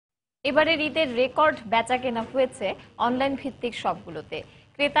এবারের ঈদের রেকর্ড বেচাকেনা হয়েছে অনলাইন ভিত্তিক সবগুলোতে।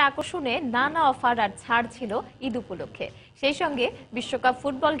 ক্রেতা আকর্ষণে নানা অফার আর ছাড় ছিল ঈদ উপলক্ষে। সেই সঙ্গে বিশ্বকাপ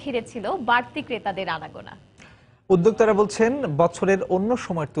ফুটবল ঘিরে ছিল বাড়তি ক্রেতাদের আনাগোনা। উদ্যোক্তারা বলছেন, বছরের অন্য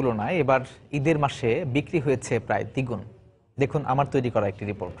সময়ের তুলনায় এবার ঈদের মাসে বিক্রি হয়েছে প্রায় দ্বিগুণ। দেখুন আমার তৈরি করা একটি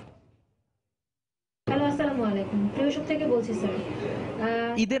রিপোর্ট। হ্যালো, আসসালামু আলাইকুম। প্রিয়শপ থেকে বলছি স্যার।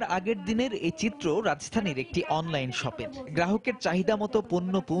 ঈদের আগের দিনের এই চিত্র রাজধানীর একটি অনলাইন শপের। গ্রাহকের চাহিদা মতো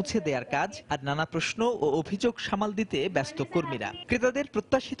পণ্য পৌঁছে দেওয়ার কাজ আর নানা প্রশ্ন ও অভিযোগ সামাল দিতে ব্যস্ত কর্মীরা। ক্রেতাদের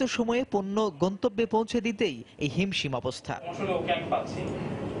প্রত্যাশিত সময়ে পণ্য গন্তব্যে পৌঁছে দিতেই এই হিমশিম অবস্থা।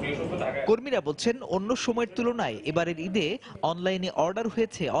 কর্মীরা বলছেন, অন্য সময়ের তুলনায় এবারের ঈদে অনলাইনে অর্ডার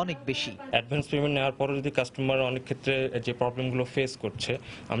হয়েছে অনেক বেশি। অ্যাডভান্স পেমেন্ট নেওয়ার পরও যদি কাস্টমার অনেক ক্ষেত্রে যে প্রবলেমগুলো ফেস করছে,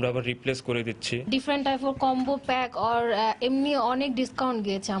 আমরা আবার রিপ্লেস করে দিচ্ছি। Different type of combo pack আর এমনি অনেক ডিসকাউন্ট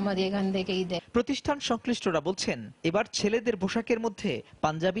গিয়েছে আমাদের এখান থেকে ঈদে। প্রতিষ্ঠান সংশ্লিষ্টরা বলছেন, এবার ছেলেদের পোশাকের মধ্যে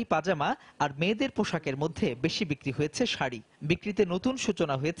পাঞ্জাবি, পাজামা আর মেয়েদের পোশাকের মধ্যে বেশি বিক্রি হয়েছে শাড়ি। বিক্রিতে নতুন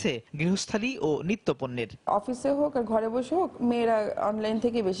সূচনা হয়েছে গৃহস্থালী ও নিত্যপণ্যের। অফিসে হোক আর ঘরে বসে হোক, মেয়েরা অনলাইন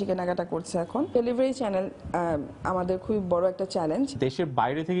থেকে বেশি কেনাকাটা করছে এখন। ডেলিভারি চ্যানেল আমাদের খুবই বড় একটা চ্যালেঞ্জ। দেশের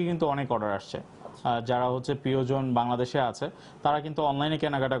বাইরে থেকে কিন্তু অনেক অর্ডার আসছে। যারা হচ্ছে প্রিয়জন বাংলাদেশে আছে, তারা কিন্তু অনলাইনে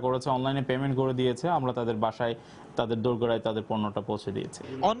কেনাকাটা করেছে, অনলাইনে পেমেন্ট করে দিয়েছে। আমরা তাদের বাসায়, তাদের দোরগোড়ায় তাদের পণ্যটা পৌঁছে দিয়েছি।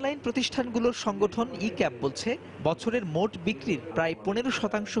 অনলাইন প্রতিষ্ঠানগুলোর সংগঠন ই-ক্যাপ বলছে, বছরের মোট বিক্রির প্রায়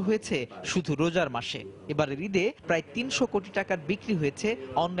 15% হয়েছে শুধু রোজার মাসে। এবারের ঈদে প্রায় 300 কোটি টাকার বিক্রি হয়েছে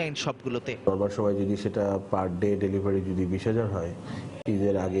অনলাইন সবগুলোতে। নরমাল সময় যদি সেটা পার ডে ডেলিভারি যদি 20,000 হয়,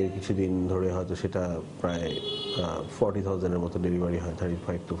 ঈদের আগে কিছুদিন ধরে হয়তো সেটা প্রায় 40,000 এর মতো ডেলিভারি হয়,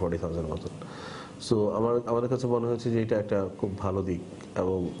 35 to 40,000 মতো। সো আমাদের কাছে মনে হচ্ছে যে এটা একটা খুব ভালো দিক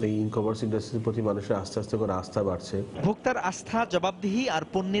এবং এই ই কমার্স ইন্ডাস্ট্রির প্রতি মানুষের আস্তে আস্তে করে আস্থা বাড়ছে। ভোক্তার আস্থা, জবাবদিহি আর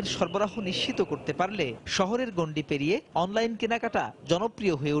পণ্যের সরবরাহ নিশ্চিত করতে পারলে শহরের গণ্ডি পেরিয়ে অনলাইন কেনাকাটা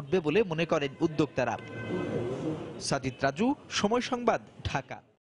জনপ্রিয় হয়ে উঠবে বলে মনে করেন উদ্যোক্তারা। সাজিদ রাজু, সময় সংবাদ, ঢাকা।